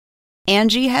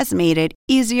Angie has made it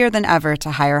easier than ever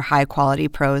to hire high-quality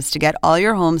pros to get all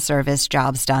your home service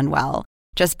jobs done well.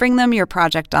 Just bring them your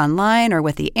project online or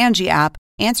with the Angie app,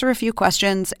 answer a few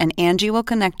questions, and Angie will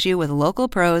connect you with local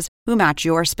pros who match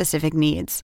your specific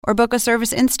needs. Or book a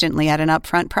service instantly at an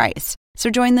upfront price. So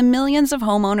join the millions of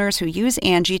homeowners who use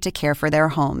Angie to care for their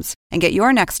homes and get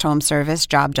your next home service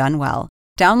job done well.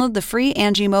 Download the free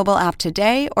Angie mobile app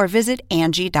today or visit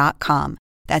Angie.com.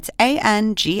 That's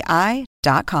ANGI.com.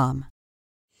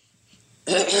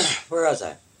 Where was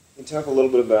I? Can you talk a little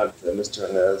bit about Mr.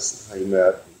 Inez, how you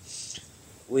met?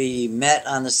 We met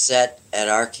on the set at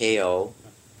RKO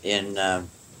in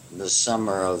the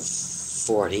summer of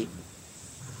 40.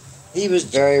 He was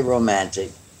very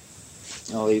romantic.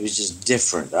 He was just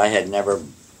different. I had never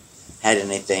had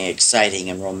anything exciting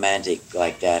and romantic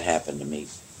like that happen to me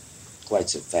quite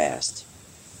so fast.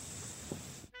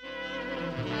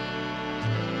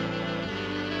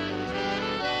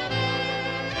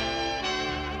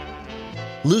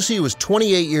 Lucy was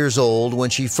 28 years old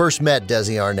when she first met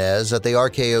Desi Arnaz at the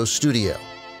RKO studio.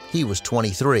 He was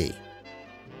 23.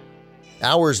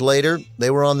 Hours later, they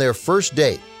were on their first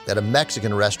date at a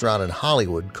Mexican restaurant in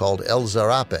Hollywood called El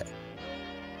Zarape.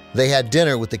 They had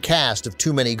dinner with the cast of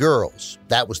Too Many Girls.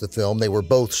 That was the film they were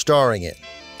both starring in.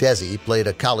 Desi played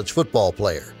a college football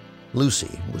player.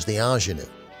 Lucy was the ingenue.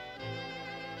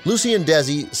 Lucy and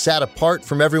Desi sat apart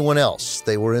from everyone else.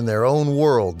 They were in their own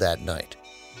world that night.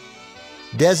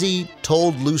 Desi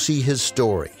told Lucy his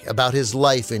story about his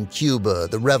life in Cuba,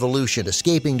 the revolution,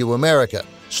 escaping to America,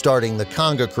 starting the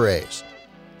conga craze.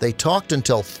 They talked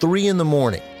until 3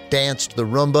 a.m, danced the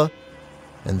rumba,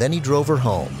 and then he drove her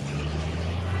home.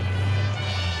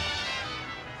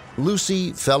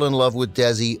 Lucy fell in love with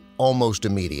Desi almost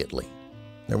immediately.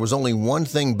 There was only one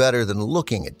thing better than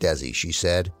looking at Desi, she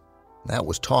said. That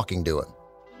was talking to him.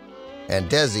 And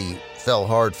Desi fell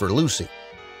hard for Lucy.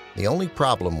 The only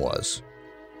problem was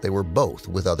they were both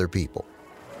with other people.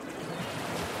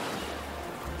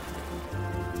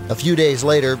 A few days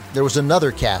later, there was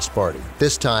another cast party,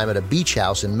 this time at a beach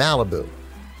house in Malibu.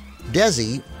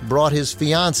 Desi brought his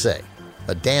fiancée,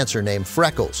 a dancer named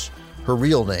Freckles. Her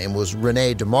real name was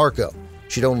Renee DeMarco.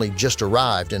 She'd only just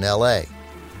arrived in L.A.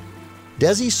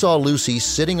 Desi saw Lucy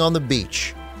sitting on the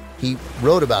beach. He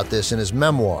wrote about this in his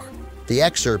memoir. The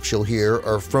excerpts you'll hear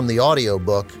are from the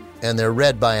audiobook, and they're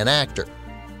read by an actor.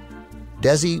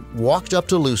 Desi walked up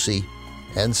to Lucy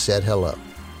and said hello.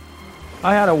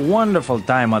 I had a wonderful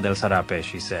time at El Zarape,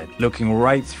 she said, looking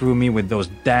right through me with those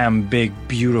damn big,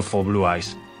 beautiful blue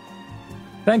eyes.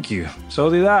 Thank you, so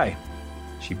did I.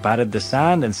 She patted the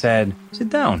sand and said, sit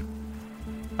down.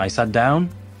 I sat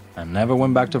down and never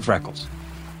went back to Freckles.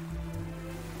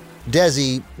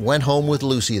 Desi went home with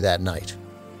Lucy that night.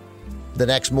 The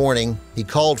next morning, he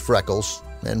called Freckles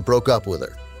and broke up with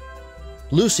her.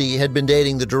 Lucy had been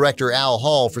dating the director Al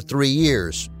Hall for 3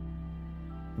 years.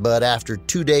 But after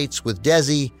 2 dates with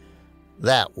Desi,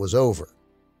 that was over.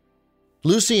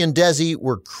 Lucy and Desi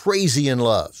were crazy in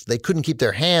love. They couldn't keep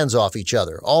their hands off each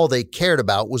other. All they cared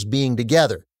about was being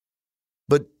together.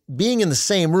 But being in the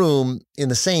same room, in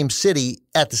the same city,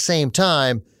 at the same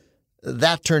time,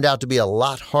 that turned out to be a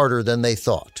lot harder than they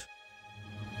thought.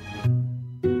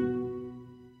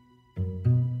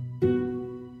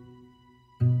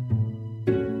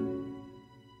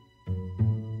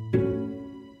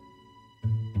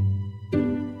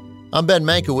 I'm Ben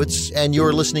Mankiewicz, and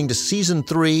you're listening to Season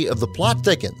 3 of The Plot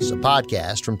Thickens, a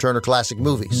podcast from Turner Classic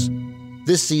Movies.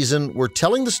 This season, we're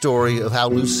telling the story of how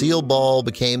Lucille Ball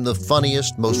became the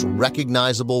funniest, most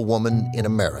recognizable woman in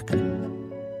America.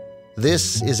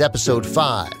 This is Episode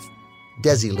 5,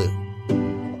 Desilu.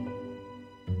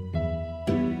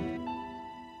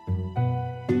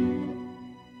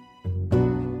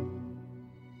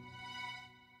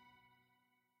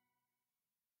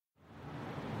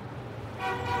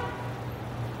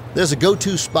 There's a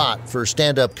go-to spot for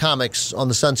stand-up comics on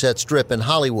the Sunset Strip in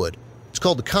Hollywood. It's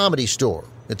called the Comedy Store.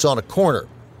 It's on a corner.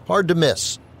 Hard to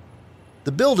miss.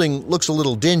 The building looks a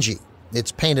little dingy.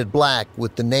 It's painted black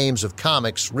with the names of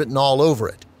comics written all over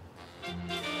it.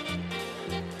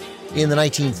 In the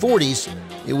 1940s,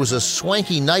 it was a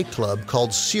swanky nightclub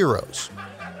called Ciro's.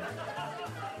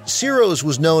 Ciro's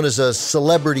was known as a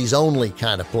celebrities-only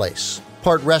kind of place.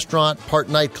 Part restaurant, part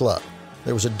nightclub.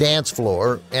 There was a dance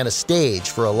floor and a stage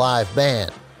for a live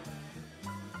band.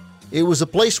 It was a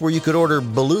place where you could order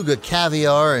beluga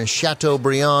caviar and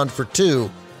Chateaubriand for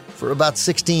two for about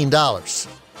 $16.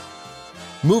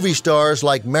 Movie stars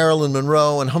like Marilyn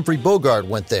Monroe and Humphrey Bogart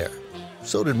went there.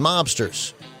 So did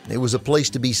mobsters. It was a place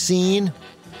to be seen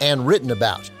and written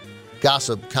about.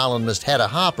 Gossip columnist Hedda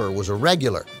Hopper was a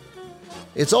regular.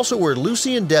 It's also where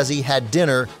Lucy and Desi had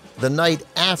dinner the night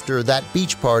after that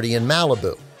beach party in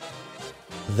Malibu.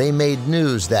 They made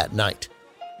news that night.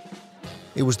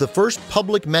 It was the first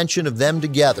public mention of them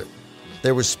together.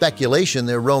 There was speculation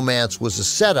their romance was a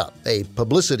setup, a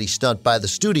publicity stunt by the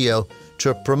studio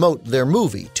to promote their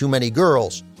movie, Too Many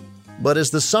Girls. But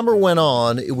as the summer went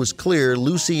on, it was clear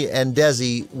Lucy and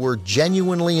Desi were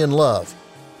genuinely in love,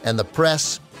 and the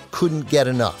press couldn't get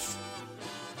enough.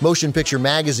 Motion Picture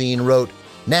Magazine wrote,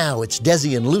 "Now it's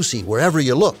Desi and Lucy wherever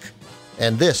you look."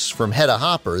 And this from Hedda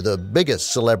Hopper, the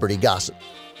biggest celebrity gossip.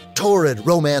 "Torrid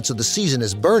romance of the season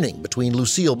is burning between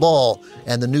Lucille Ball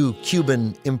and the new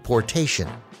Cuban importation."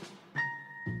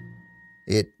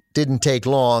 It didn't take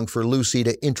long for Lucy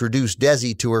to introduce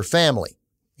Desi to her family,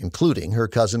 including her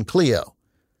cousin Cleo.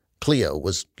 Cleo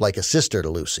was like a sister to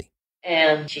Lucy.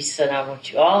 And she said, "I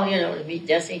want you all, to meet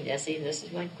Desi. Desi, this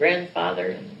is my grandfather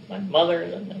and my mother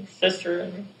and my sister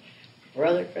and my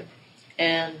brother."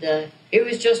 And it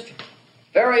was just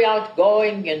very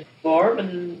outgoing and warm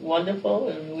and wonderful,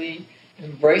 and we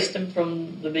embraced him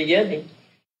from the beginning.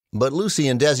 But Lucy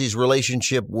and Desi's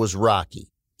relationship was rocky,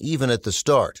 even at the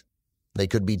start. They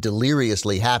could be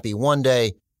deliriously happy one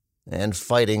day and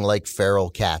fighting like feral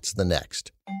cats the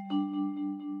next.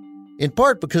 In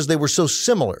part because they were so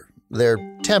similar, their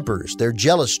tempers, their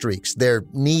jealous streaks, their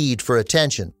need for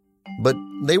attention. But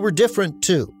they were different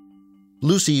too.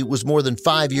 Lucy was more than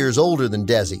 5 years older than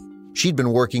Desi. She'd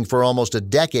been working for almost a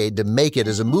decade to make it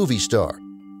as a movie star.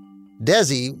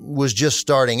 Desi was just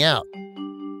starting out.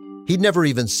 He'd never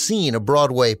even seen a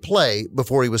Broadway play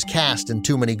before he was cast in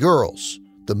Too Many Girls.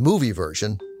 The movie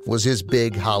version was his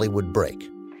big Hollywood break.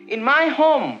 In my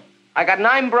home, I got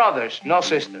 9 brothers, no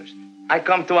sisters. I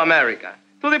come to America,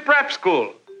 to the prep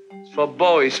school. It's for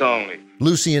boys only.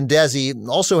 Lucy and Desi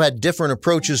also had different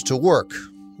approaches to work.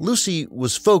 Lucy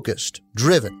was focused,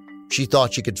 driven. She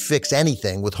thought she could fix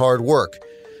anything with hard work.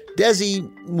 Desi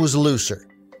was looser.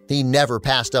 He never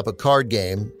passed up a card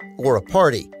game, or a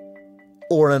party,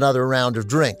 or another round of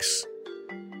drinks.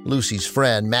 Lucy's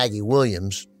friend, Maggie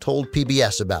Williams, told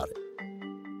PBS about it.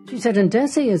 She said, "And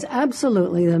Desi is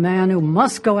absolutely the man who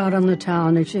must go out on the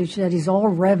town." And she said he's all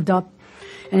revved up,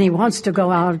 and he wants to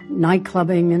go out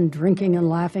nightclubbing and drinking and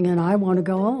laughing, and I want to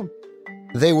go home.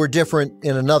 They were different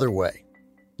in another way.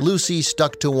 Lucy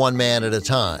stuck to one man at a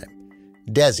time.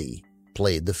 Desi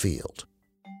played the field.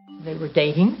 They were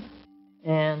dating,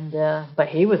 and but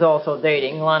he was also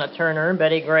dating Lana Turner,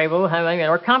 Betty Grable.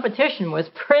 Our competition was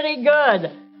pretty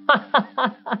good.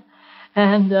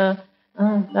 And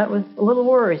that was a little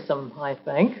worrisome, I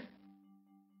think.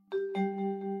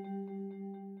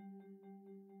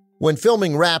 When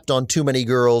filming wrapped on Too Many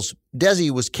Girls, Desi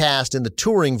was cast in the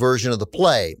touring version of the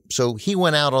play, so he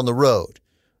went out on the road.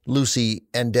 Lucy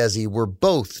and Desi were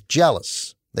both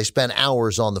jealous. They spent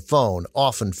hours on the phone,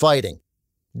 often fighting.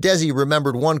 Desi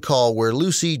remembered one call where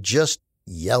Lucy just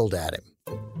yelled at him.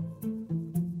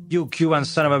 "You Cuban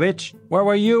son of a bitch, where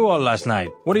were you all last night?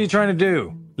 What are you trying to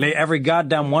do? Lay every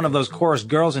goddamn one of those chorus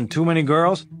girls in Too Many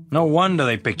Girls? No wonder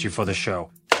they picked you for the show."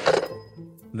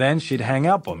 Then she'd hang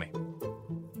up on me.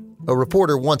 A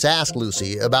reporter once asked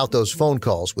Lucy about those phone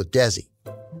calls with Desi.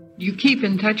 You keep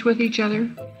in touch with each other?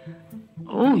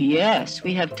 Oh, yes.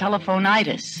 We have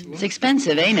telephonitis. It's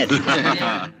expensive, ain't it?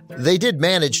 They did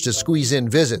manage to squeeze in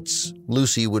visits.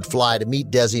 Lucy would fly to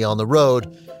meet Desi on the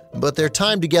road, but their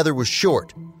time together was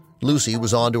short. Lucy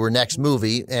was on to her next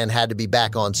movie and had to be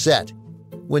back on set.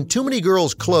 When Too Many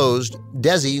Girls closed,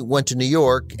 Desi went to New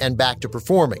York and back to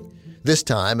performing, this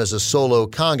time as a solo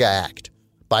conga act.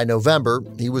 By November,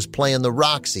 he was playing the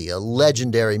Roxy, a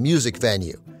legendary music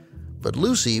venue. But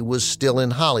Lucy was still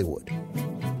in Hollywood.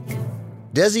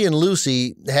 Desi and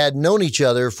Lucy had known each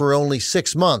other for only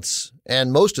 6 months,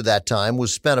 and most of that time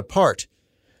was spent apart.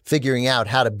 Figuring out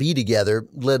how to be together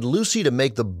led Lucy to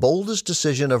make the boldest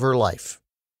decision of her life.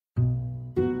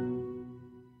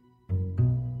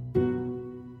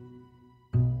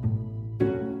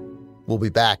 We'll be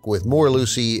back with more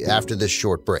Lucy after this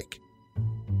short break.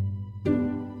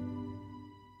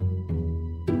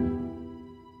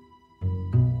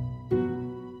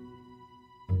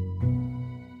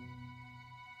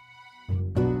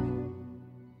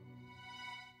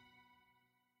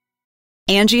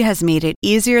 Angie has made it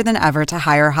easier than ever to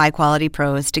hire high-quality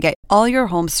pros to get all your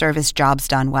home service jobs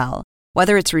done well.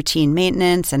 Whether it's routine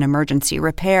maintenance, an emergency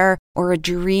repair, or a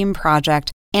dream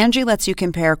project, Angie lets you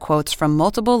compare quotes from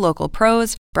multiple local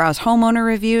pros, browse homeowner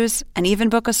reviews, and even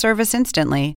book a service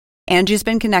instantly. Angie's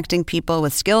been connecting people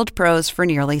with skilled pros for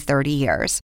nearly 30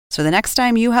 years. So the next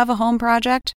time you have a home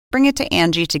project, bring it to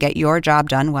Angie to get your job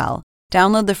done well.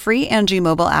 Download the free Angie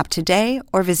mobile app today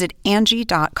or visit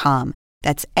Angie.com.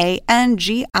 That's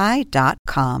ANGI.com.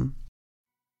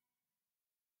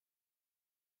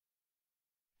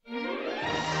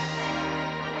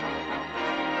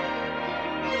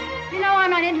 I'm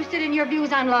not interested in your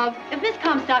views on love. If Miss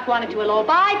Comstock wanted to elope,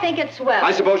 I think it's swell.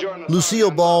 I suppose you're...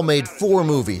 Lucille Ball made 4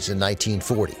 movies in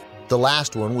 1940. The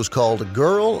last one was called A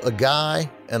Girl, a Guy,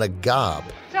 and a Gob.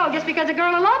 So, just because a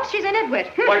girl elopes, she's a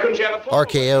nitwit. Why couldn't you have a...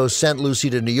 RKO sent Lucy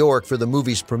to New York for the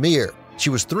movie's premiere. She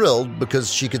was thrilled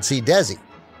because she could see Desi.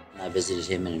 I visited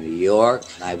him in New York.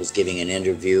 I was giving an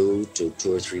interview to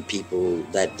 2 or 3 people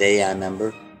that day, I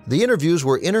remember. The interviews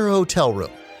were in her hotel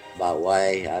room. About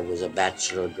why I was a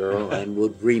bachelor girl and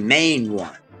would remain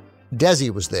one. Desi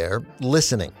was there,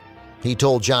 listening. He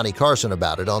told Johnny Carson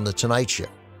about it on The Tonight Show.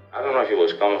 I don't know if it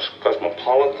was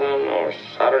Cosmopolitan or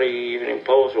Saturday Evening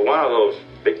Post or one of those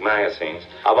big magazines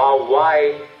about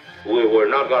why we were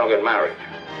not going to get married.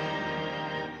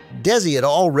 Desi had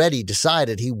already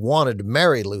decided he wanted to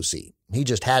marry Lucy. He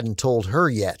just hadn't told her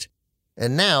yet.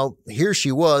 And now, here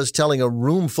she was telling a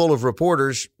room full of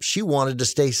reporters she wanted to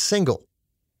stay single.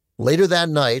 Later that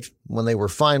night, when they were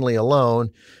finally alone,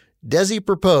 Desi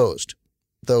proposed,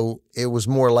 though it was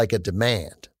more like a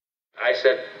demand. I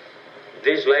said,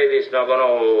 this lady's not going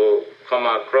to come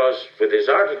across with this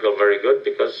article very good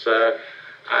because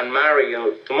I'm marrying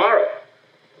you tomorrow.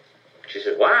 She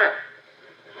said, why?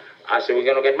 I said, we're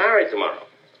going to get married tomorrow.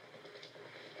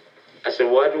 I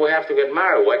said, why do we have to get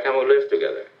married? Why can't we live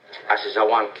together? I said, I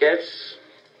want kids.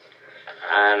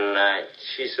 And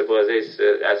she said, well, this.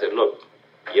 I said, look,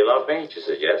 you love me? She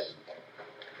said, yes.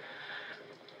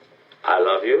 I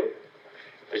love you.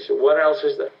 I said, what else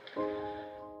is there?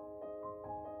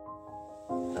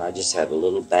 I just had a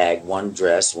little bag, 1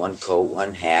 dress, 1 coat,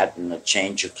 1 hat, and a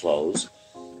change of clothes.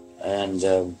 And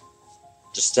to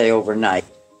stay overnight.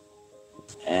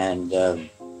 And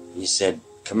he said,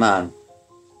 come on,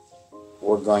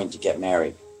 we're going to get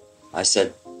married. I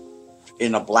said,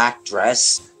 in a black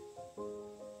dress.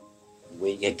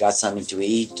 We got something to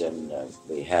eat, and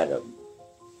we had a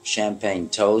champagne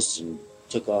toast and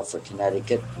took off for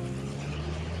Connecticut.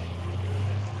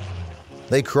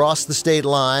 They crossed the state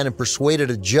line and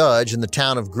persuaded a judge in the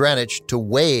town of Greenwich to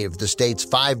waive the state's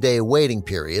 5-day waiting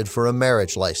period for a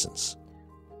marriage license.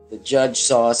 The judge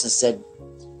saw us and said,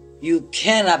 you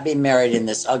cannot be married in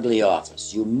this ugly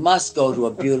office. You must go to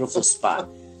a beautiful spot.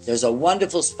 There's a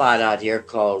wonderful spot out here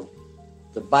called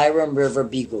the Byram River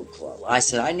Beagle Club. I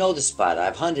said, I know the spot.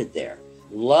 I've hunted there.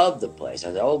 Love the place.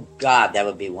 I said, oh, God, that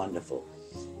would be wonderful.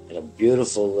 Had a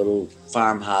beautiful little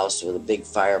farmhouse with a big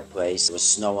fireplace. There was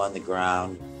snow on the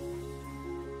ground.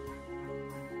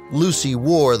 Lucy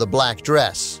wore the black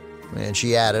dress, and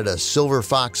she added a silver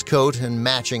fox coat and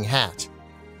matching hat.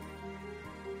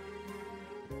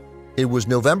 It was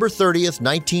November 30th,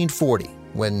 1940,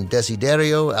 when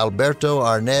Desiderio Alberto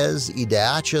Arnez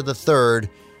Ideacha III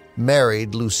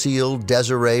married Lucille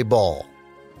Desiree Ball.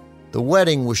 The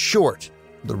wedding was short.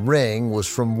 The ring was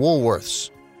from Woolworth's.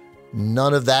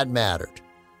 None of that mattered.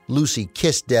 Lucy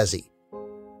kissed Desi.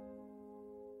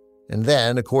 And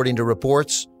then, according to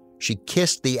reports, she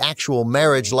kissed the actual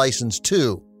marriage license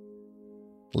too,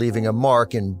 leaving a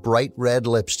mark in bright red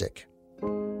lipstick.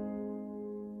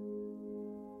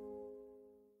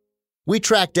 We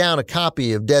tracked down a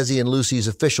copy of Desi and Lucy's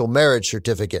official marriage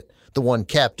certificate, the one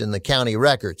kept in the county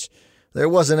records. There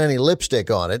wasn't any lipstick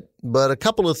on it, but a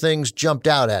couple of things jumped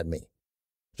out at me.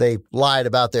 They lied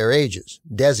about their ages.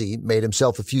 Desi made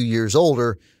himself a few years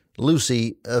older,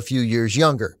 Lucy a few years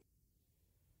younger.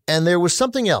 And there was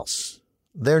something else,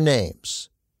 their names.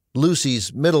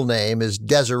 Lucy's middle name is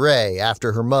Desiree,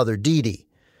 after her mother Dee Dee.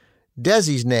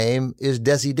 Desi's name is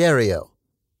Desiderio.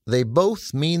 They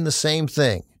both mean the same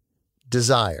thing,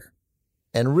 desire.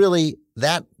 And really,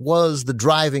 that was the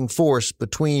driving force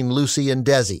between Lucy and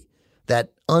Desi, that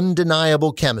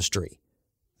undeniable chemistry,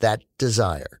 that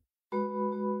desire.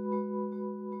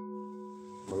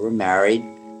 We were married,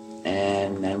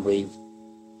 and then we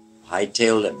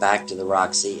hightailed it back to the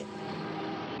Roxy.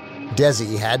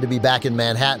 Desi had to be back in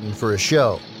Manhattan for a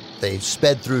show. They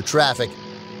sped through traffic,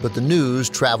 but the news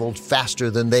traveled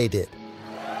faster than they did.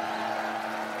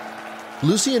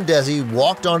 Lucy and Desi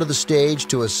walked onto the stage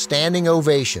to a standing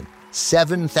ovation.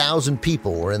 7,000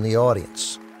 people were in the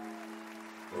audience.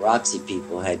 The Roxy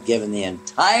people had given the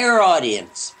entire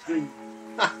audience,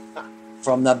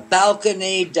 from the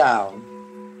balcony down,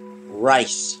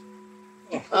 rice.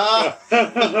 I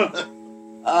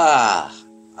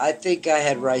think I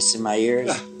had rice in my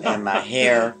ears and my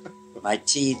hair, my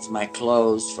teeth, my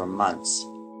clothes for months.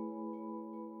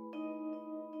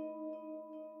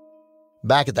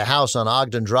 Back at the house on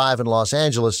Ogden Drive in Los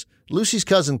Angeles, Lucy's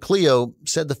cousin Cleo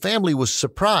said the family was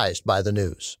surprised by the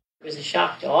news. It was a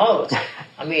shock to all of us.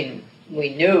 I mean,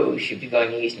 we knew she'd be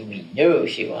going east, and we knew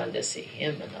she wanted to see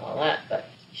him and all that, but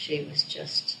she was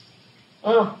just,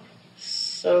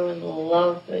 so in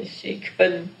love that she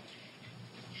couldn't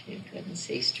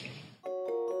see straight.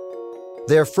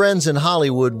 Their friends in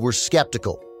Hollywood were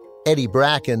skeptical. Eddie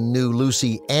Bracken knew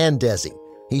Lucy and Desi.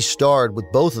 He starred with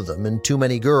both of them in Too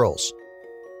Many Girls.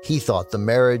 He thought the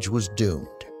marriage was doomed.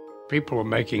 People were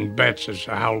making bets as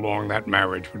to how long that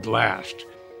marriage would last.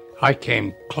 I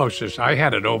came closest. I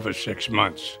had it over 6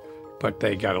 months, but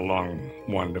they got along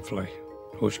wonderfully.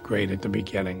 It was great at the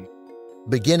beginning.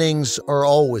 Beginnings are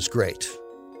always great.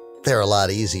 They're a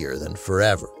lot easier than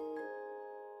forever.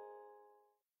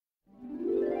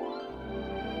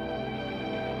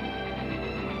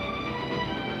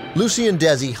 Lucy and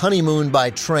Desi honeymooned by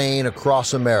train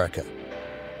across America.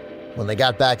 When they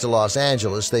got back to Los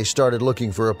Angeles, they started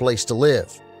looking for a place to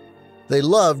live. They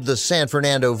loved the San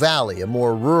Fernando Valley, a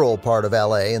more rural part of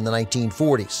LA in the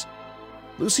 1940s.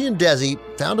 Lucy and Desi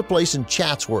found a place in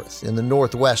Chatsworth in the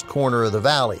northwest corner of the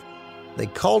valley. They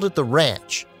called it the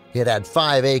Ranch. It had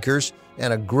 5 acres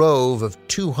and a grove of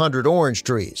 200 orange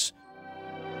trees.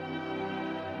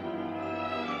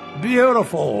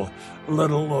 Beautiful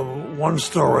little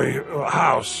one-story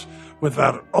house with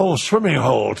that old swimming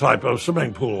hole type of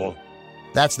swimming pool.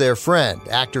 That's their friend,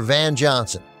 actor Van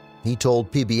Johnson. He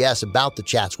told PBS about the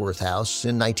Chatsworth house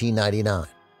in 1999.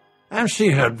 And she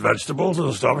had vegetables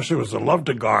and stuff. She was a love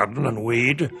to garden and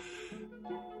weed.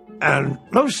 And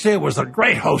Lucy was a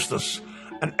great hostess.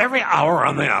 And every hour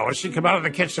on the hour, she'd come out of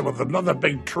the kitchen with another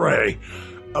big tray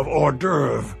of hors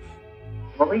d'oeuvre.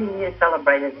 Well, we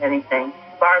celebrated anything.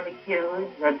 Barbecues,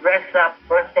 dress-up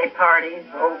birthday parties,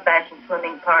 old-fashioned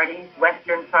swimming parties,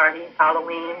 Western parties,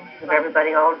 Halloween, with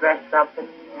everybody all dressed up and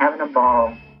having a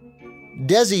ball.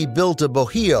 Desi built a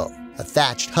bohio, a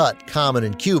thatched hut common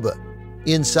in Cuba.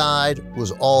 Inside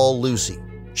was all Lucy.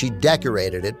 She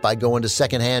decorated it by going to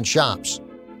secondhand shops.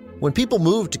 When people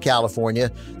moved to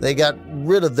California, they got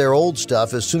rid of their old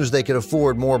stuff as soon as they could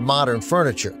afford more modern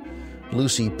furniture.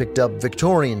 Lucy picked up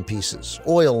Victorian pieces,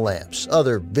 oil lamps,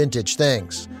 other vintage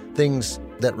things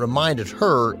that reminded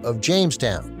her of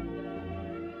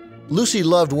Jamestown. Lucy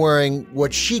loved wearing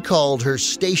what she called her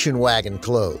station wagon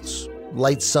clothes,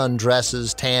 light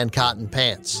sundresses, tan cotton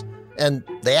pants. And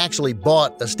they actually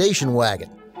bought a station wagon.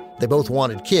 They both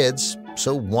wanted kids,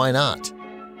 so why not?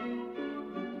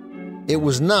 It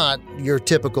was not your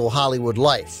typical Hollywood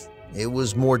life. It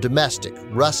was more domestic,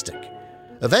 rustic.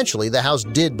 Eventually, the house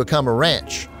did become a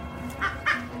ranch.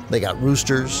 They got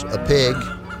roosters, a pig,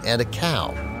 and a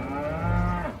cow.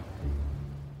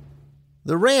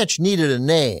 The ranch needed a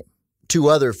name. 2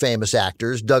 other famous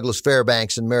actors, Douglas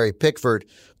Fairbanks and Mary Pickford,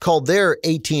 called their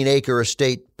 18-acre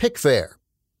estate Pickfair.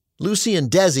 Lucy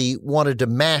and Desi wanted to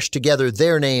mash together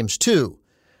their names, too.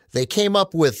 They came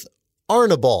up with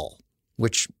Arnabal,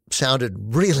 which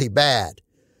sounded really bad.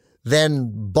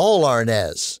 Then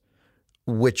Ballarnez,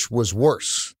 which was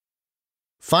worse.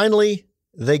 Finally,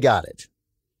 they got it.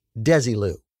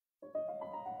 Desilu.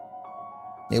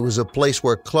 It was a place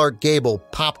where Clark Gable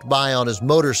popped by on his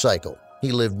motorcycle.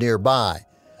 He lived nearby.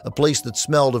 A place that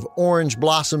smelled of orange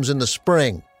blossoms in the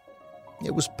spring.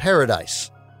 It was paradise.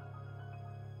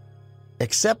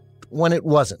 Except when it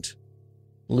wasn't.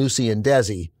 Lucy and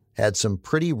Desi had some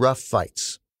pretty rough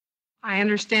fights. I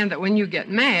understand that when you get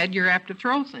mad, you're apt to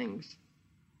throw things.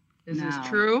 Is this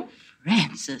true?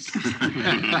 Francis,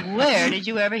 where did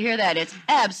you ever hear that? It's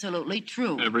absolutely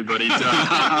true. Everybody does.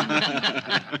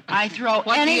 I throw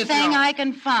anything I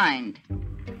can find.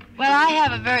 Well, I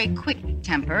have a very quick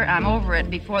temper. I'm over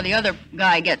it before the other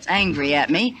guy gets angry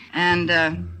at me. And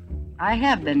I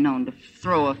have been known to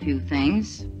throw a few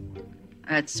things.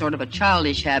 That's sort of a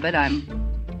childish habit I'm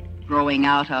growing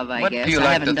out of, I guess. What do you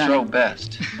like to throw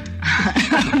best?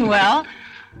 Well,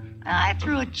 I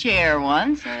threw a chair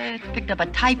once. I picked up a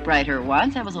typewriter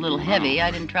once. That was a little heavy. I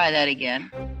didn't try that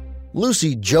again.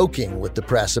 Lucy joking with the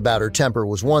press about her temper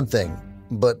was one thing,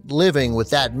 but living with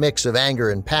that mix of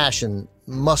anger and passion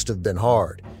must have been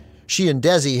hard. She and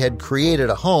Desi had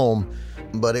created a home,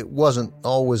 but it wasn't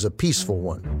always a peaceful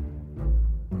one.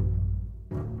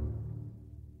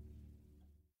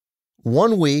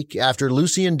 One week after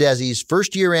Lucy and Desi's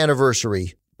first-year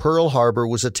anniversary, Pearl Harbor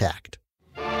was attacked.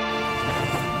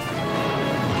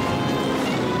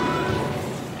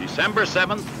 December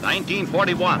 7th,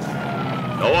 1941.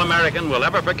 No American will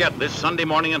ever forget this Sunday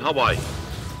morning in Hawaii.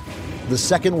 The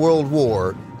Second World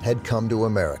War had come to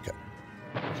America.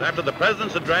 So after the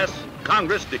President's address,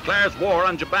 Congress declares war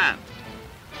on Japan.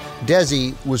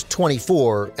 Desi was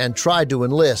 24 and tried to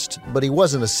enlist, but he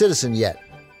wasn't a citizen yet.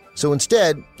 So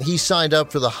instead, he signed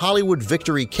up for the Hollywood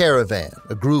Victory Caravan,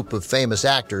 a group of famous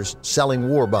actors selling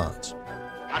war bonds.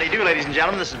 How do you do, ladies and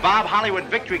gentlemen? This is Bob, Hollywood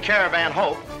Victory Caravan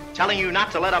Hope, telling you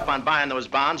not to let up on buying those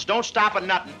bonds. Don't stop at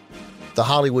nothing. The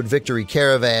Hollywood Victory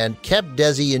Caravan kept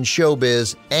Desi in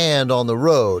showbiz and on the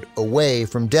road, away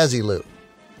from Desilu.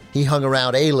 He hung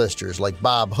around A-listers like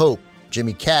Bob Hope,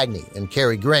 Jimmy Cagney, and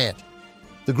Cary Grant.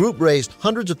 The group raised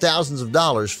hundreds of thousands of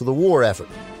dollars for the war effort.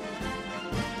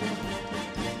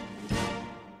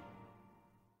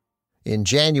 In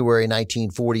January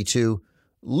 1942,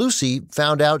 Lucy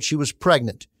found out she was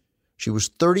pregnant. She was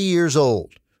 30 years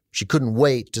old. She couldn't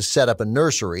wait to set up a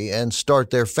nursery and start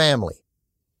their family.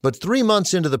 But 3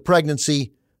 months into the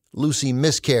pregnancy, Lucy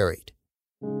miscarried.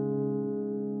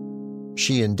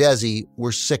 She and Desi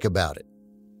were sick about it.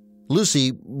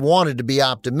 Lucy wanted to be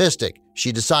optimistic.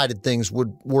 She decided things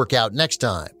would work out next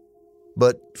time.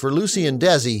 But for Lucy and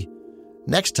Desi,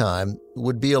 next time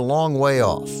would be a long way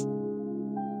off.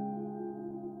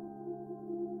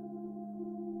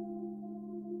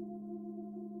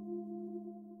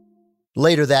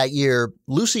 Later that year,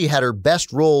 Lucy had her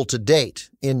best role to date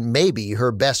in maybe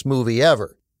her best movie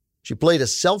ever. She played a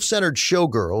self-centered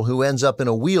showgirl who ends up in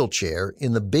a wheelchair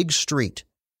in the big street.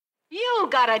 You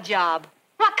got a job.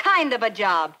 What kind of a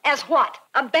job? As what?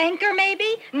 A banker,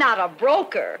 maybe? Not a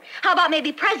broker. How about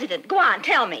maybe president? Go on,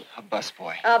 tell me. A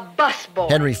busboy. A busboy.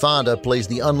 Henry Fonda plays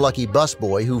the unlucky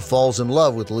busboy who falls in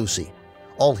love with Lucy.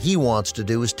 All he wants to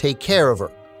do is take care of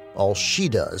her. All she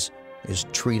does is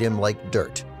treat him like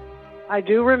dirt. I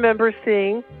do remember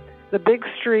seeing The Big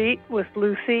Street with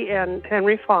Lucy and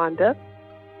Henry Fonda.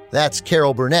 That's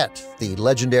Carol Burnett, the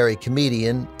legendary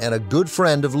comedian and a good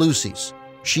friend of Lucy's.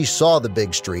 She saw The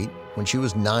Big Street when she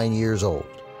was 9 years old.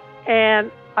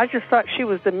 And I just thought she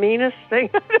was the meanest thing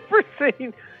I'd ever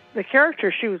seen. The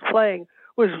character she was playing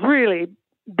was really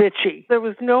bitchy. There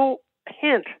was no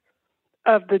hint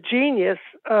of the genius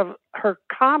of her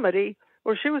comedy,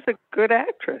 where she was a good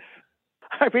actress.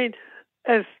 I mean,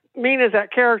 as mean as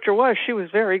that character was, she was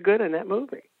very good in that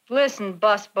movie. Listen,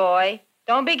 busboy,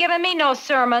 don't be giving me no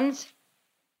sermons.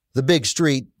 The Big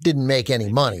Street didn't make any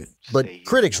money, but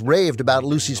critics raved about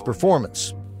Lucy's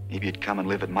performance. Maybe you'd come and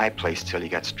live at my place till you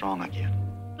got strong again.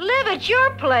 Live at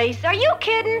your place? Are you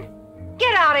kidding?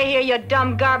 Get out of here, you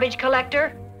dumb garbage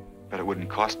collector. But it wouldn't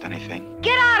cost anything.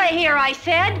 Get out of here, I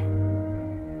said.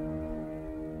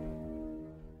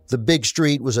 The Big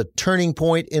Street was a turning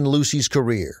point in Lucy's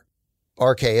career.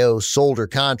 RKO sold her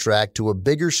contract to a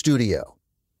bigger studio,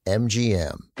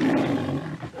 MGM.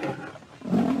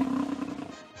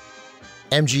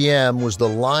 MGM was the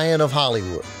lion of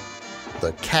Hollywood,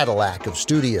 the Cadillac of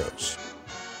studios.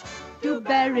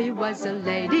 Dewberry was a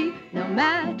lady, no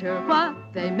matter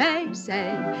what they may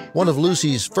say. One of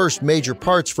Lucy's first major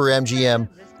parts for MGM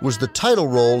was the title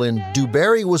role in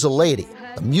Dewberry Was a Lady,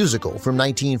 a musical from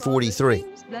 1943.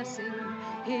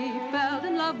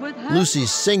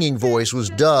 Lucy's singing voice was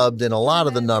dubbed in a lot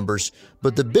of the numbers,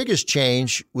 but the biggest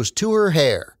change was to her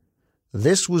hair.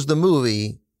 This was the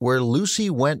movie where Lucy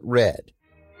went red.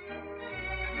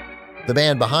 The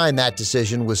man behind that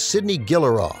decision was Sidney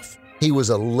Gilleroff. He was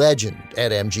a legend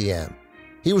at MGM.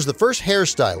 He was the first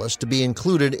hairstylist to be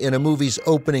included in a movie's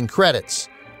opening credits.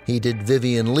 He did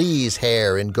Vivian Lee's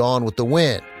hair in Gone with the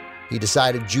Wind. He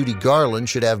decided Judy Garland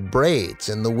should have braids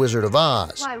in The Wizard of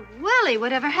Oz. Why, Willie,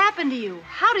 whatever happened to you?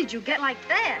 How did you get like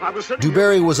that?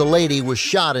 Dewberry Was a Lady was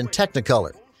shot in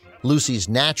Technicolor. Lucy's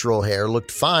natural hair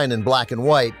looked fine in black and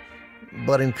white,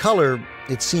 but in color,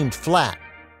 it seemed flat.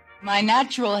 My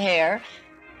natural hair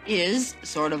is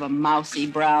sort of a mousy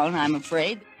brown, I'm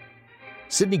afraid.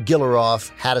 Sidney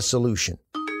Gilleroff had a solution.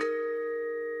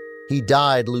 He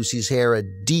dyed Lucy's hair a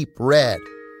deep red.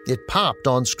 It popped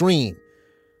on screen.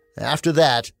 After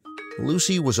that,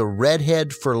 Lucy was a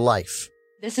redhead for life.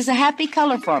 This is a happy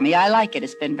color for me. I like it.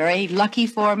 It's been very lucky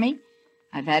for me.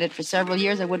 I've had it for several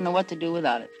years. I wouldn't know what to do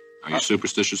without it. Are you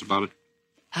superstitious about it?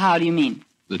 How do you mean?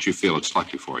 That you feel it's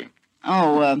lucky for you.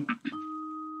 Oh,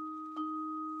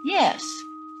 yes.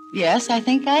 Yes, I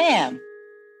think I am.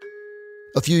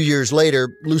 A few years later,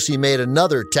 Lucy made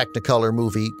another Technicolor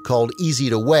movie called Easy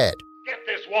to Wed. Get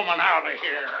this woman out of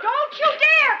here. Don't you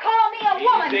dare call me a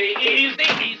woman.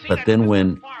 Easy. But then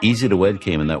when Easy to Wed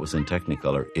came, and that was in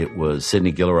Technicolor, it was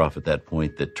Sidney Gilleroff at that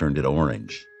point that turned it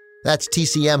orange. That's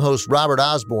TCM host Robert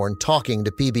Osborne talking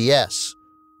to PBS.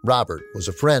 Robert was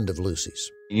a friend of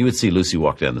Lucy's. You would see Lucy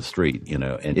walk down the street,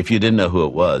 and if you didn't know who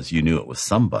it was, you knew it was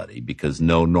somebody, because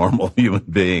no normal human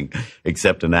being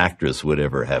except an actress would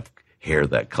ever have hair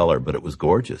that color, but it was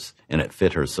gorgeous, and it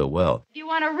fit her so well. If you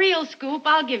want a real scoop,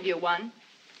 I'll give you one.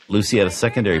 Lucy had a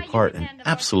secondary part and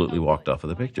absolutely walked off of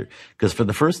the picture. Because for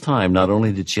the first time, not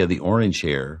only did she have the orange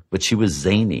hair, but she was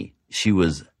zany. She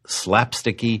was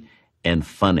slapsticky and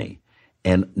funny.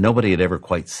 And nobody had ever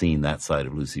quite seen that side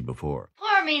of Lucy before.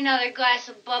 Pour me another glass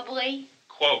of bubbly.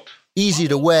 Quote. Easy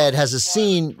to Wed has a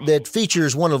scene that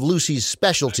features one of Lucy's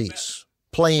specialties,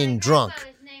 playing drunk.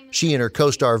 She and her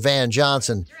co-star Van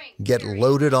Johnson get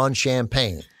loaded on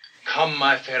champagne. Come,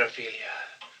 my fair Ophelia.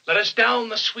 Let us down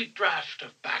the sweet draught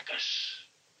of Bacchus.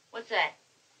 What's that?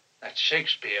 That's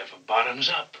Shakespeare for bottoms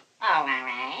up. All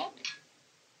right.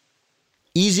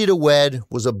 Easy to Wed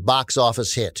was a box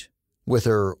office hit. With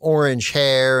her orange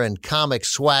hair and comic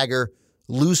swagger,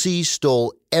 Lucy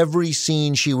stole every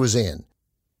scene she was in.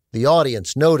 The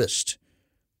audience noticed,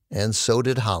 and so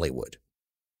did Hollywood.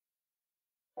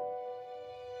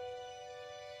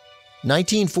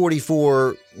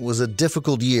 1944 was a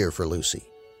difficult year for Lucy.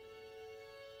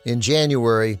 In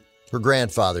January, her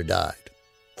grandfather died.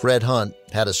 Fred Hunt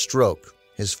had a stroke,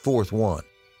 his fourth one.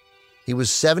 He was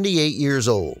 78 years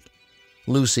old.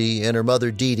 Lucy and her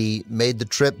mother Dee Dee made the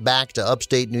trip back to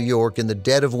upstate New York in the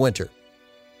dead of winter,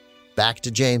 back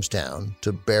to Jamestown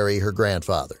to bury her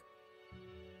grandfather.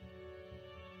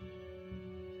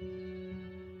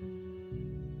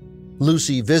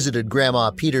 Lucy visited Grandma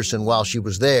Peterson while she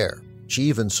was there. She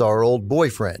even saw her old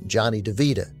boyfriend, Johnny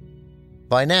DeVita.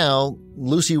 By now,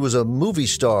 Lucy was a movie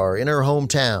star in her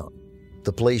hometown,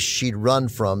 the place she'd run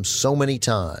from so many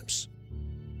times.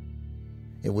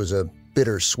 It was a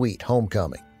bittersweet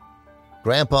homecoming.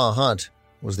 Grandpa Hunt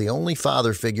was the only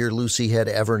father figure Lucy had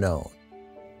ever known.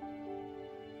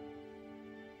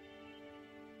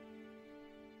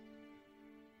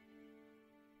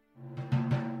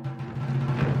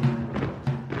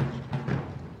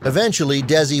 Eventually,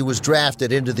 Desi was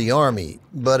drafted into the Army,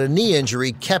 but a knee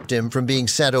injury kept him from being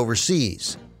sent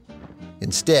overseas.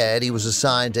 Instead, he was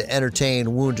assigned to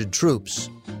entertain wounded troops.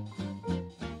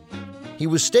 He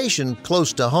was stationed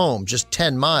close to home, just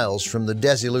 10 miles from the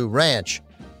Desilu ranch.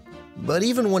 But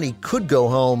even when he could go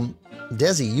home,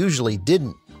 Desi usually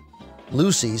didn't.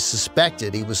 Lucy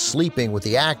suspected he was sleeping with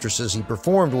the actresses he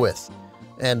performed with,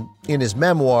 and in his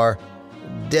memoir,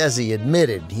 Desi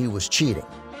admitted he was cheating.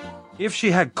 If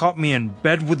she had caught me in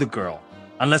bed with the girl,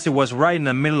 unless it was right in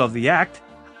the middle of the act,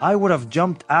 I would have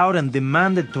jumped out and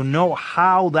demanded to know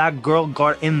how that girl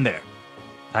got in there.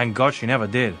 Thank God she never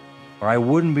did, or I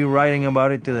wouldn't be writing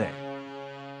about it today.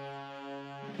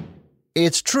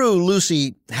 It's true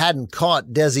Lucy hadn't caught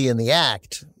Desi in the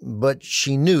act, but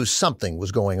she knew something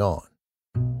was going on.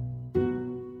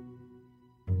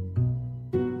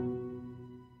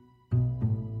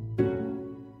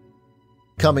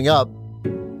 Coming up,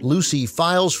 Lucy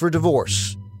files for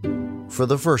divorce for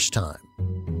the first time.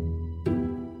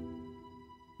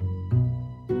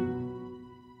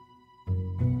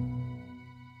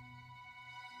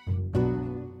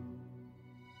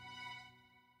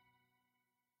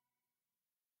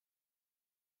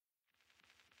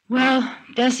 Well,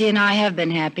 Desi and I have been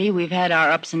happy. We've had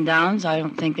our ups and downs. I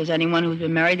don't think there's anyone who's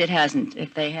been married that hasn't.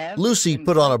 If they have... Lucy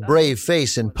put on a brave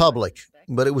face in public,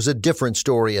 but it was a different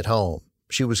story at home.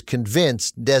 She was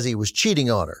convinced Desi was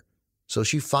cheating on her, so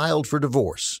she filed for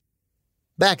divorce.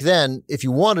 Back then, if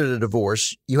you wanted a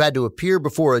divorce, you had to appear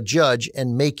before a judge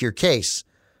and make your case.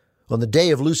 On the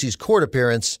day of Lucy's court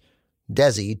appearance,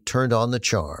 Desi turned on the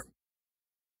charm.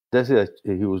 Desi,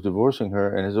 he was divorcing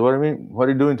her, and he said, "What do you mean? What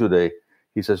are you doing today?"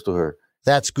 He says to her.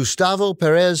 That's Gustavo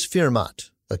Perez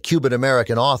Firmat, a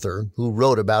Cuban-American author who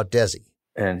wrote about Desi.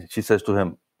 And she says to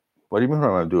him, "What do you mean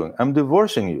what am I doing? I'm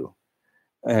divorcing you."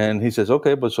 And he says,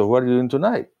 "Okay, but so what are you doing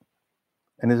tonight?"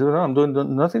 And he said, "No, I'm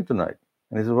doing nothing tonight."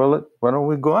 And he said, "Well, why don't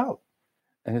we go out?"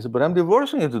 And he said, "But I'm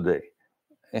divorcing you today."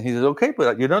 And he said, "Okay,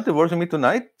 but you're not divorcing me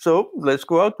tonight, so let's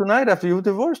go out tonight after you've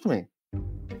divorced me."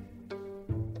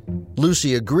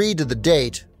 Lucy agreed to the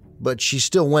date, but she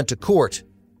still went to court.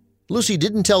 Lucy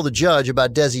didn't tell the judge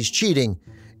about Desi's cheating.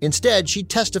 Instead, she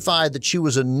testified that she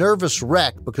was a nervous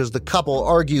wreck because the couple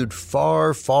argued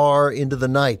far, far into the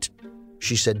night.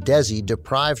 She said Desi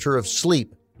deprived her of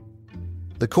sleep.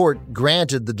 The court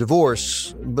granted the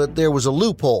divorce, but there was a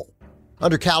loophole.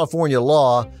 Under California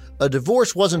law, a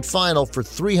divorce wasn't final for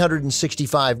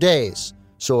 365 days,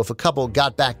 so if a couple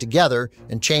got back together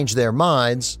and changed their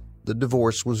minds, the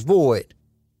divorce was void.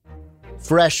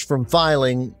 Fresh from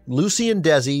filing, Lucy and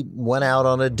Desi went out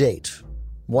on a date.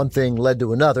 One thing led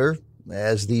to another,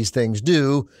 as these things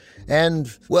do, and,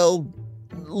 well,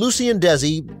 Lucy and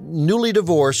Desi, newly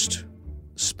divorced,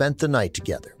 spent the night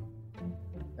together.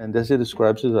 And Desi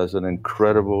describes it as an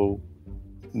incredible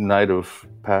night of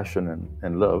passion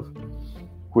and love,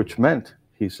 which meant,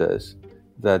 he says,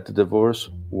 that the divorce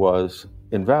was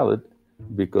invalid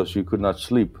because you could not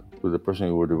sleep with the person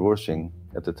you were divorcing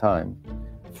at the time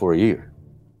for a year.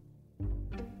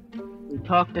 We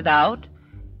talked it out,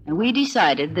 and we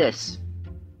decided this.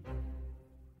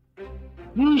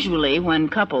 Usually when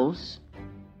couples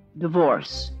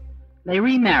divorce, they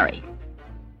remarry.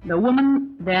 The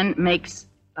woman then makes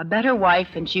a better wife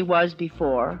than she was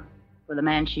before for the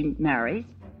man she marries,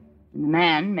 and the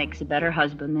man makes a better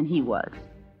husband than he was.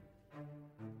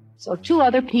 So two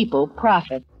other people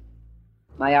profit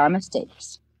by our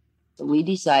mistakes. So we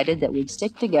decided that we'd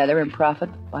stick together and profit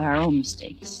by our own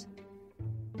mistakes.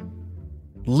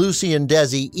 Lucy and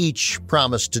Desi each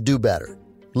promised to do better.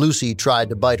 Lucy tried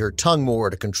to bite her tongue more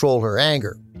to control her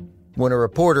anger. When a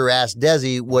reporter asked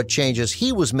Desi what changes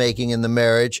he was making in the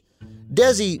marriage,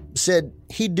 Desi said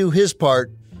he'd do his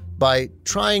part by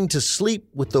trying to sleep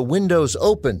with the windows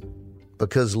open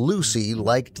because Lucy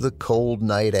liked the cold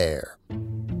night air.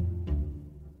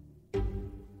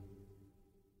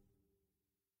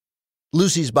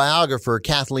 Lucy's biographer,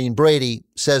 Kathleen Brady,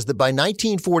 says that by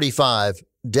 1945,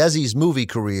 Desi's movie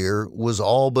career was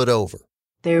all but over.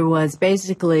 There was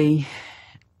basically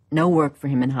no work for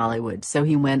him in Hollywood, so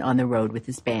he went on the road with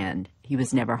his band. He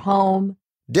was never home.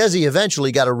 Desi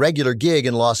eventually got a regular gig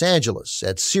in Los Angeles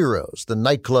at Ciro's, the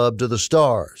nightclub to the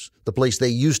stars, the place they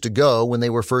used to go when they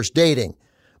were first dating.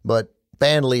 But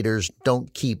band leaders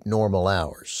don't keep normal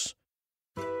hours.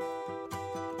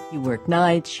 He worked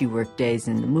nights, she worked days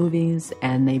in the movies,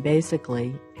 and they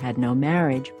basically had no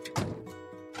marriage.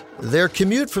 Their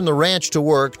commute from the ranch to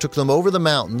work took them over the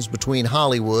mountains between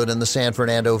Hollywood and the San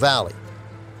Fernando Valley.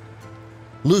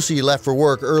 Lucy left for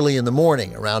work early in the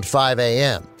morning, around 5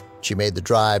 a.m. She made the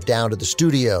drive down to the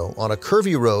studio on a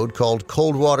curvy road called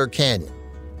Coldwater Canyon.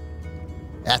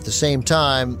 At the same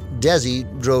time, Desi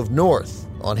drove north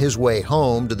on his way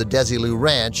home to the Desilu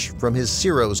ranch from his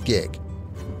Ciro's gig.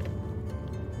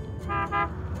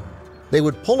 They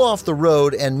would pull off the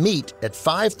road and meet at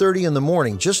 5:30 in the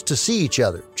morning just to see each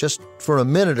other, just for a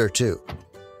minute or two.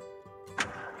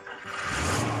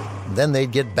 Then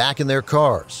they'd get back in their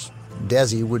cars.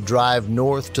 Desi would drive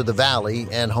north to the valley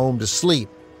and home to sleep.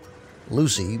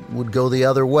 Lucy would go the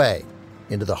other way,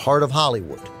 into the heart of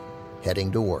Hollywood,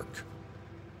 heading to work.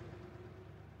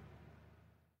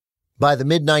 By the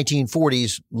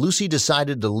mid-1940s, Lucy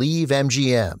decided to leave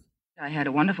MGM. I had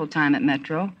a wonderful time at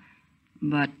Metro,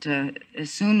 but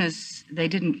as soon as they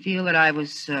didn't feel that I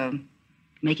was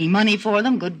making money for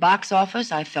them, good box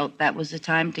office, I felt that was the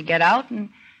time to get out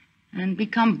and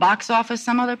become box office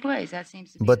some other place. That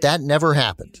seems to be. But that never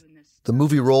happened. The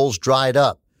movie roles dried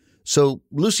up. So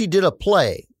Lucy did a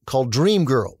play called Dream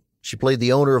Girl. She played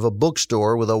the owner of a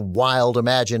bookstore with a wild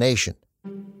imagination.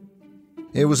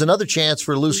 It was another chance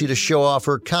for Lucy to show off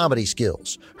her comedy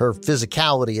skills, her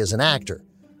physicality as an actor.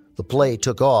 The play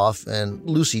took off, and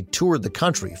Lucy toured the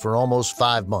country for almost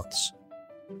 5 months.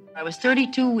 I was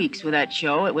 32 weeks with that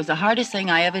show. It was the hardest thing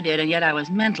I ever did, and yet I was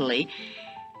mentally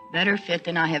better fit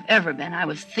than I have ever been. I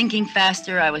was thinking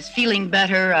faster. I was feeling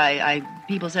better.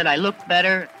 People said I looked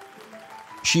better.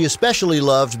 She especially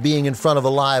loved being in front of a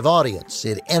live audience.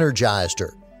 It energized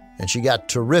her, and she got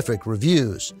terrific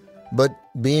reviews. But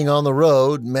being on the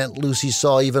road meant Lucy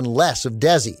saw even less of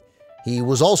Desi. He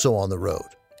was also on the road,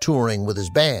 touring with his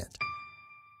band.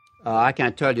 I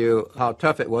can't tell you how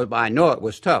tough it was, but I know it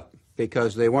was tough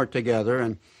because they weren't together.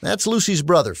 And that's Lucy's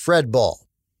brother, Fred Ball.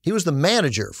 He was the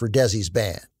manager for Desi's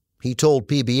band. He told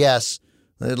PBS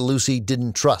that Lucy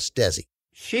didn't trust Desi.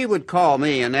 She would call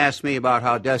me and ask me about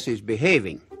how Desi's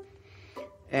behaving.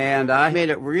 And I made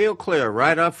it real clear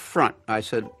right up front. I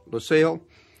said, Lucille,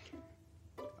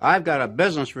 I've got a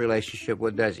business relationship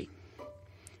with Desi.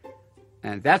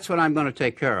 And that's what I'm going to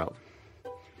take care of.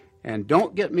 And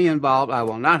don't get me involved. I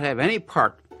will not have any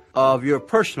part of your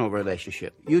personal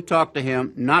relationship. You talk to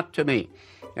him, not to me.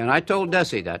 And I told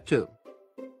Desi that, too.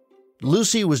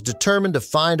 Lucy was determined to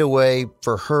find a way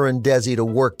for her and Desi to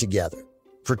work together.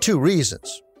 For 2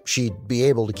 reasons. She'd be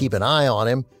able to keep an eye on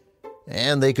him,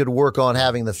 and they could work on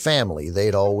having the family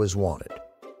they'd always wanted.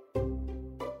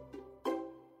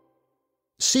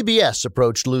 CBS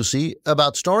approached Lucy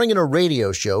about starring in a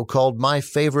radio show called My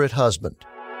Favorite Husband.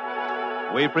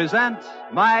 We present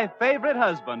My Favorite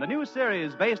Husband, a new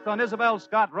series based on Isabel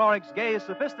Scott Rorick's gay,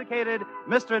 sophisticated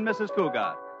Mr. and Mrs.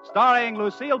 Cougar, starring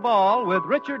Lucille Ball with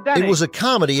Richard Denning. It was a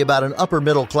comedy about an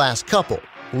upper-middle-class couple.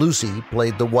 Lucy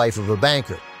played the wife of a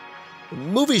banker.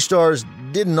 Movie stars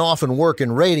didn't often work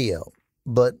in radio,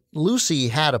 but Lucy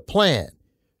had a plan.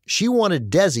 She wanted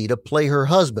Desi to play her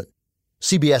husband.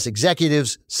 CBS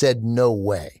executives said no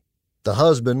way. The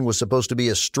husband was supposed to be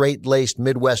a straight-laced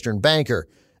Midwestern banker,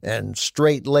 and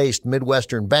straight-laced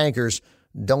Midwestern bankers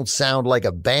don't sound like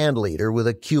a band leader with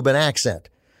a Cuban accent.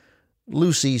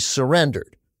 Lucy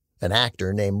surrendered. An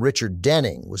actor named Richard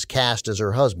Denning was cast as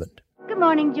her husband. Good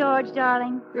morning, George,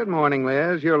 darling. Good morning,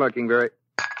 Liz. You're looking very...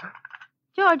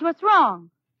 George, what's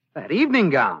wrong? That evening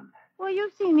gown. Well,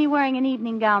 you've seen me wearing an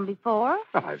evening gown before.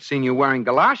 Well, I've seen you wearing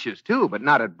galoshes, too, but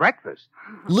not at breakfast.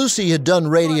 Lucy had done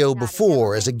radio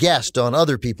before as a guest on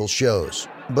other people's shows,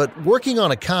 but working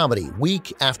on a comedy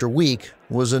week after week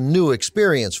was a new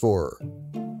experience for her.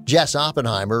 Jess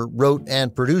Oppenheimer wrote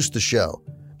and produced the show.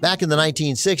 Back in the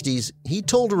 1960s, he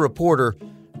told a reporter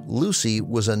Lucy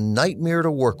was a nightmare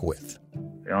to work with.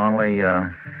 The only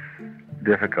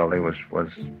difficulty was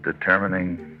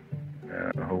determining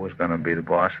who was going to be the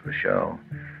boss of the show.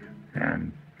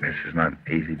 And this is not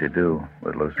easy to do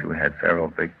with Lucy. We had several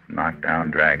big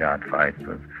knockdown, drag-out fights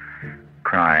with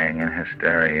crying and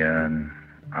hysteria, and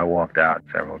I walked out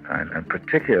several times. And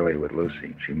particularly with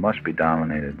Lucy, she must be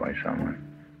dominated by someone.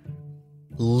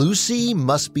 Lucy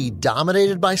must be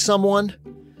dominated by someone?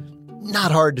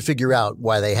 Not hard to figure out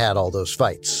why they had all those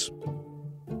fights.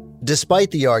 Despite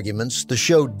the arguments, the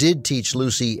show did teach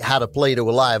Lucy how to play to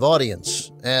a live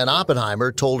audience, and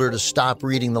Oppenheimer told her to stop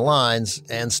reading the lines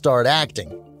and start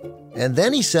acting. And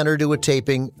then he sent her to a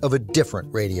taping of a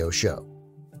different radio show.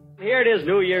 Here it is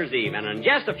New Year's Eve, and in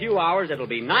just a few hours it'll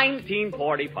be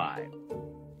 1945.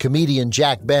 Comedian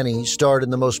Jack Benny starred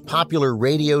in the most popular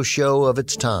radio show of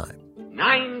its time.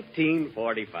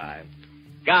 1945.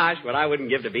 Gosh, what I wouldn't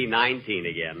give to be 19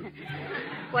 again.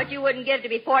 What you wouldn't give to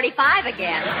be 45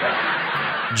 again.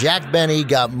 Jack Benny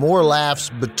got more laughs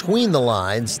between the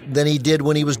lines than he did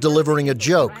when he was delivering a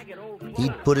joke.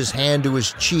 He'd put his hand to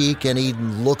his cheek and he'd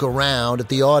look around at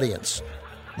the audience.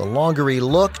 The longer he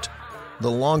looked,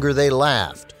 the longer they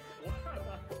laughed.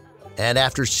 And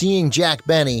after seeing Jack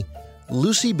Benny,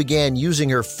 Lucy began using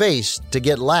her face to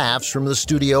get laughs from the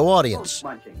studio audience.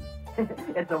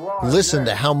 Listen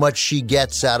to how much she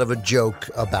gets out of a joke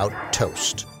about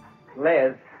toast.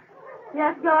 Liz,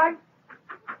 Yes, George?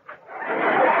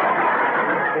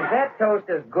 is that toast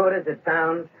as good as it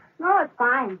sounds? No, it's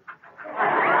fine.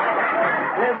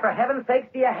 Liz, for heaven's sakes,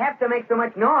 do you have to make so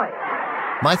much noise?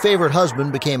 My Favorite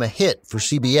Husband became a hit for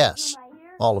CBS.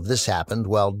 All of this happened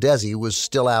while Desi was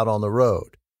still out on the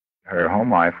road. Her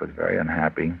home life was very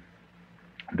unhappy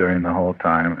during the whole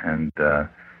time, and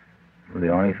the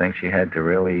only thing she had to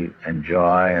really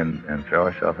enjoy and throw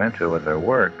herself into was her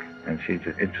work. And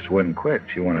it just wouldn't quit.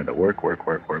 She wanted to work,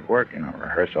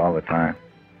 rehearse all the time.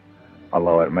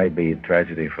 Although it may be a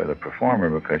tragedy for the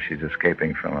performer because she's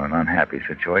escaping from an unhappy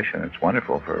situation, it's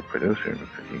wonderful for a producer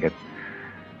because you get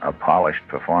a polished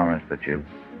performance that you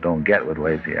don't get with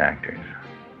lazy actors.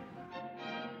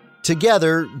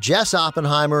 Together, Jess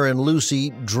Oppenheimer and Lucy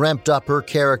dreamt up her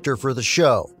character for the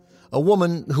show. A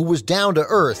woman who was down to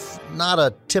earth, not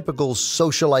a typical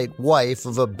socialite wife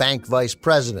of a bank vice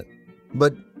president,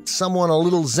 but someone a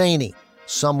little zany,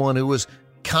 someone who was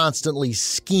constantly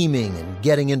scheming and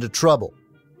getting into trouble.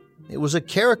 It was a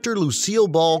character Lucille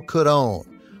Ball could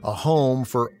own, a home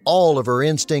for all of her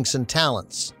instincts and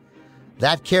talents.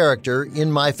 That character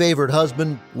in My Favorite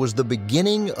Husband was the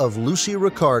beginning of Lucy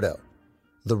Ricardo,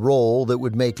 the role that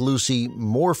would make Lucy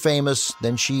more famous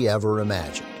than she ever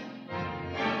imagined.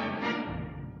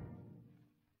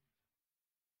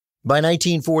 By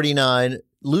 1949,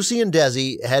 Lucy and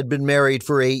Desi had been married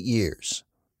for 8 years.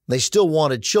 They still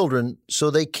wanted children, so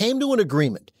they came to an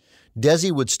agreement.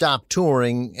 Desi would stop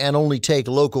touring and only take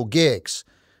local gigs.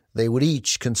 They would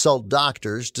each consult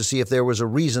doctors to see if there was a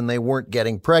reason they weren't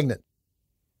getting pregnant.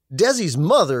 Desi's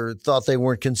mother thought they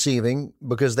weren't conceiving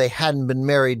because they hadn't been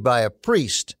married by a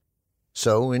priest.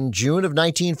 So in June of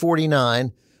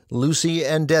 1949, Lucy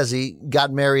and Desi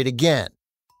got married again.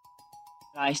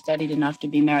 I studied enough to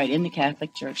be married in the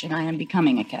Catholic Church, and I am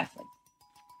becoming a Catholic.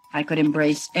 I could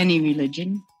embrace any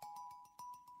religion.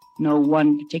 No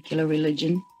one particular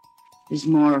religion is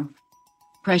more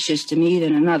precious to me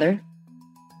than another.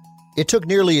 It took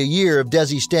nearly a year of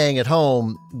Desi staying at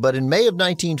home, but in May of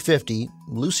 1950,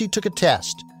 Lucy took a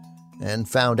test and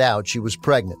found out she was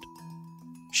pregnant.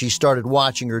 She started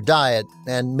watching her diet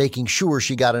and making sure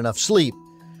she got enough sleep.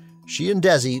 She and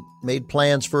Desi made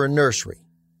plans for a nursery.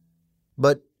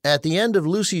 But at the end of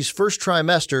Lucy's first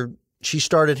trimester, she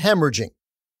started hemorrhaging.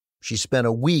 She spent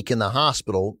a week in the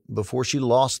hospital before she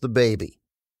lost the baby.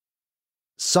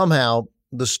 Somehow,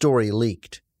 the story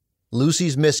leaked.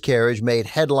 Lucy's miscarriage made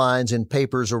headlines in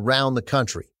papers around the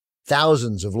country.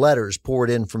 Thousands of letters poured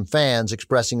in from fans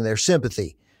expressing their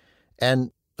sympathy.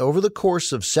 And over the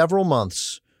course of several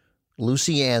months,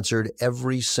 Lucy answered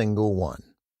every single one.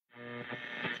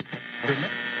 Is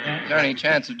there any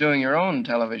chance of doing your own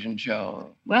television show?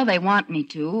 Well, they want me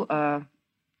to.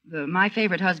 My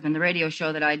Favorite Husband, the radio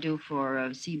show that I do for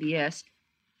CBS,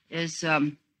 is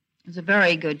a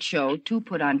very good show to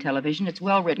put on television. It's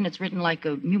well written. It's written like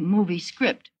a movie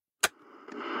script.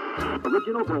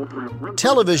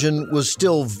 Television was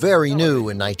still very new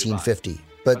in 1950,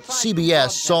 but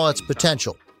CBS saw its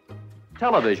potential.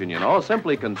 Television, you know,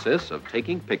 simply consists of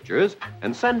taking pictures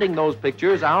and sending those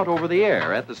pictures out over the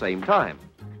air at the same time.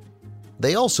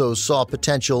 They also saw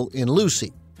potential in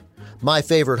Lucy. My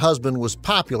Favorite Husband was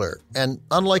popular, and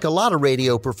unlike a lot of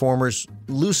radio performers,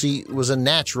 Lucy was a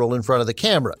natural in front of the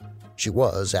camera. She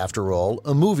was, after all,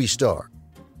 a movie star.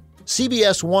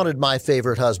 CBS wanted My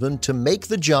Favorite Husband to make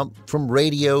the jump from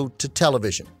radio to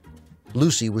television.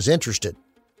 Lucy was interested,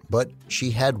 but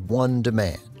she had one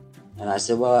demand. And I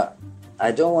said, well,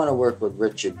 I don't want to work with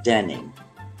Richard Denning.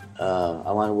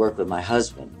 I want to work with my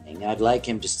husband. And I'd like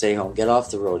him to stay home, get off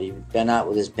the road. He'd been out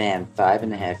with his band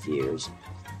 5.5 years.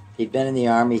 He'd been in the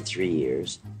Army 3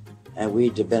 years. And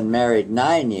we'd been married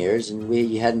 9 years, and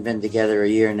we hadn't been together 1.5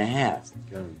 years.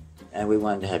 Good. And we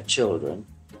wanted to have children.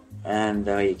 And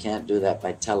you can't do that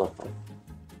by telephone.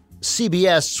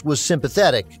 CBS was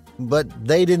sympathetic, but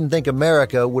they didn't think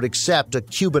America would accept a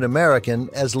Cuban American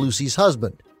as Lucy's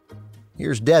husband.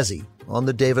 Here's Desi on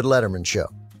The David Letterman Show.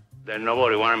 Then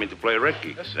nobody wanted me to play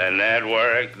Ricky. The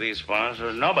network, these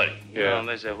sponsors, nobody. You know,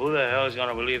 they said, who the hell is going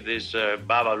to believe this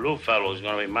Babalu fellow is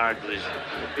going to be married to this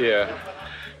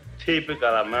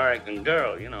typical American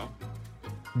girl, you know?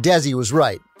 Desi was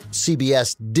right.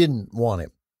 CBS didn't want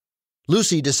him.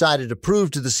 Lucy decided to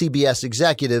prove to the CBS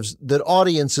executives that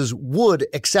audiences would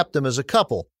accept them as a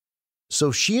couple.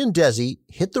 So she and Desi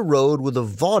hit the road with a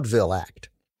vaudeville act.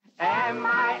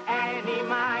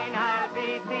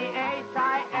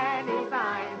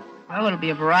 Well, it'll be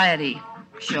a variety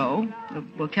show.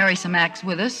 We'll carry some acts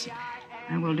with us,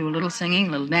 and we'll do a little singing,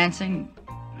 a little dancing,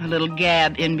 a little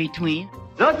gab in between.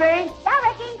 Lucy? Yeah,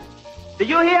 Ricky? Did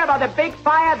you hear about the big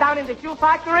fire down in the shoe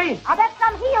factory? I'll bet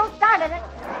some heel started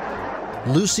it.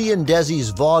 Lucy and Desi's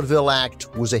vaudeville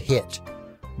act was a hit,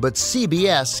 but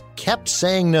CBS kept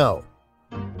saying no.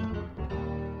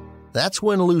 That's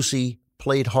when Lucy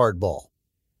played hardball.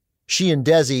 She and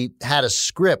Desi had a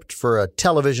script for a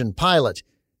television pilot,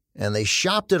 and they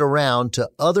shopped it around to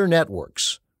other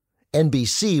networks.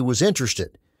 NBC was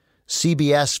interested.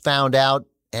 CBS found out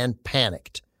and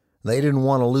panicked. They didn't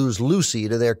want to lose Lucy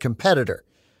to their competitor.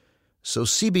 So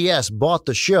CBS bought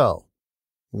the show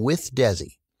with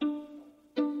Desi.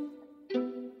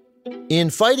 In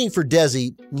fighting for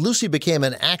Desi, Lucy became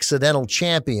an accidental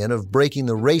champion of breaking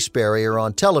the race barrier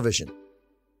on television.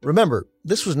 Remember,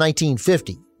 this was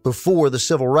 1950, before the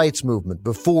Civil Rights Movement,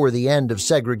 before the end of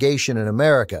segregation in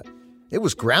America. It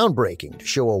was groundbreaking to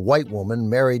show a white woman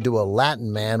married to a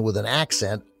Latin man with an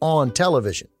accent on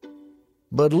television.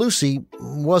 But Lucy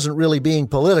wasn't really being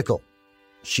political.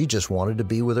 She just wanted to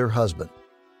be with her husband.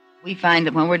 We find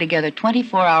that when we're together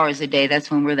 24 hours a day,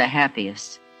 that's when we're the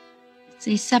happiest. It's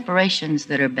these separations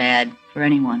that are bad for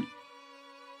anyone.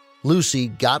 Lucy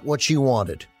got what she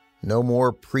wanted. No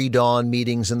more pre-dawn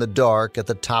meetings in the dark at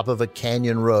the top of a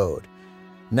canyon road.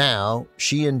 Now,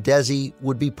 she and Desi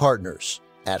would be partners,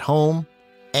 at home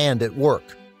and at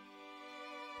work.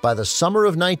 By the summer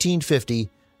of 1950,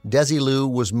 Desilu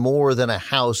was more than a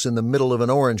house in the middle of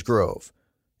an orange grove.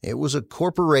 It was a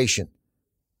corporation,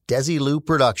 Desilu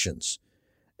Productions.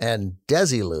 And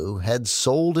Desilu had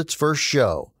sold its first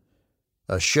show,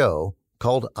 a show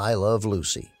called I Love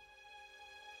Lucy.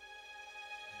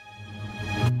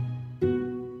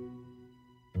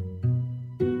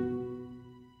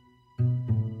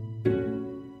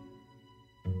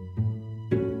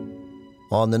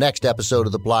 On the next episode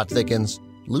of The Plot Thickens,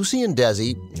 Lucy and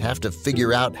Desi have to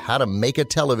figure out how to make a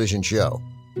television show.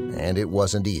 And it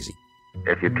wasn't easy.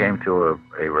 If you came to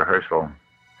a rehearsal,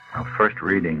 a first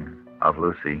reading of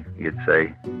Lucy, you'd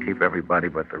say, keep everybody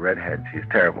but the redhead. She's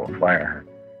terrible. Fire her.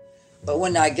 But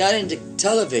when I got into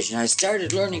television, I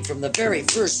started learning from the very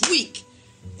first week.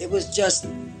 It was just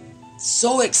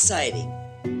so exciting.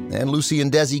 And Lucy and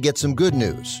Desi get some good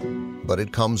news, but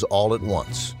it comes all at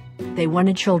once. They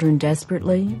wanted children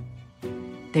desperately.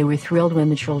 They were thrilled when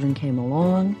the children came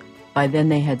along. By then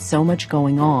they had so much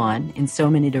going on in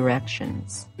so many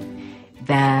directions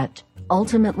that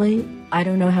ultimately, I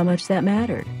don't know how much that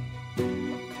mattered.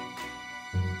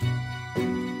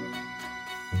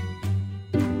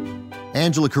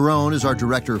 Angela Carone is our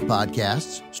director of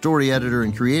podcasts. Story editor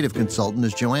and creative consultant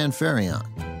is Joanne Ferrion.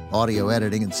 Audio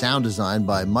editing and sound design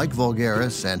by Mike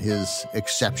Vulgaris and his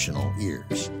exceptional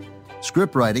ears.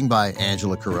 Script writing by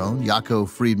Angela Carone, Jaco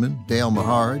Friedman, Dale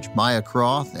Maharaj, Maya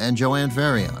Croth, and Joanne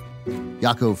Farion.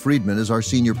 Jaco Friedman is our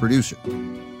senior producer.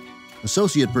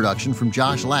 Associate production from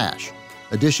Josh Lash.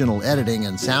 Additional editing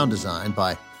and sound design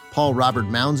by Paul Robert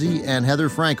Mounsey and Heather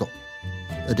Frankel.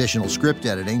 Additional script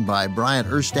editing by Brian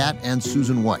Erstadt and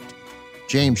Susan White.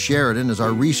 James Sheridan is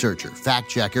our researcher,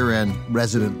 fact-checker, and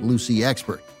resident Lucy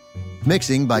expert.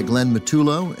 Mixing by Glenn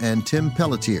Matullo and Tim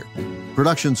Pelletier.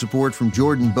 Production support from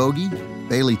Jordan Bogey,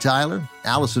 Bailey Tyler,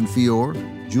 Allison Fior,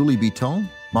 Julie Biton,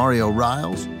 Mario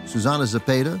Riles, Susanna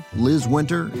Zapata, Liz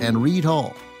Winter, and Reed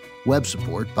Hall. Web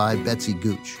support by Betsy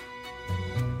Gooch.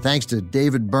 Thanks to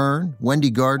David Byrne, Wendy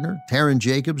Gardner, Taryn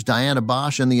Jacobs, Diana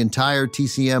Bosch, and the entire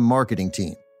TCM marketing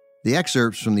team. The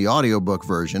excerpts from the audiobook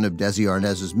version of Desi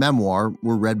Arnaz's memoir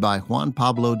were read by Juan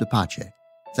Pablo de Pache.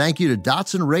 Thank you to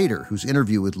Dotson Rader, whose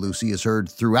interview with Lucy is heard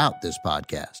throughout this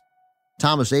podcast.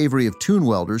 Thomas Avery of Tune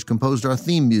Welders composed our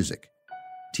theme music.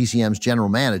 TCM's general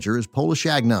manager is Paula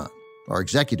Shagnon. Our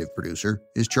executive producer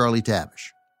is Charlie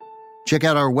Tavish. Check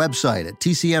out our website at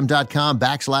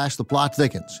tcm.com/The Plot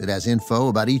Thickens. It has info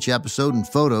about each episode and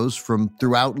photos from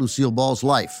throughout Lucille Ball's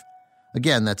life.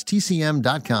 Again, that's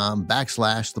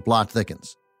tcm.com/The Plot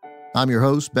Thickens. I'm your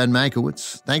host, Ben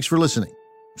Mankiewicz. Thanks for listening.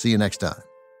 See you next time.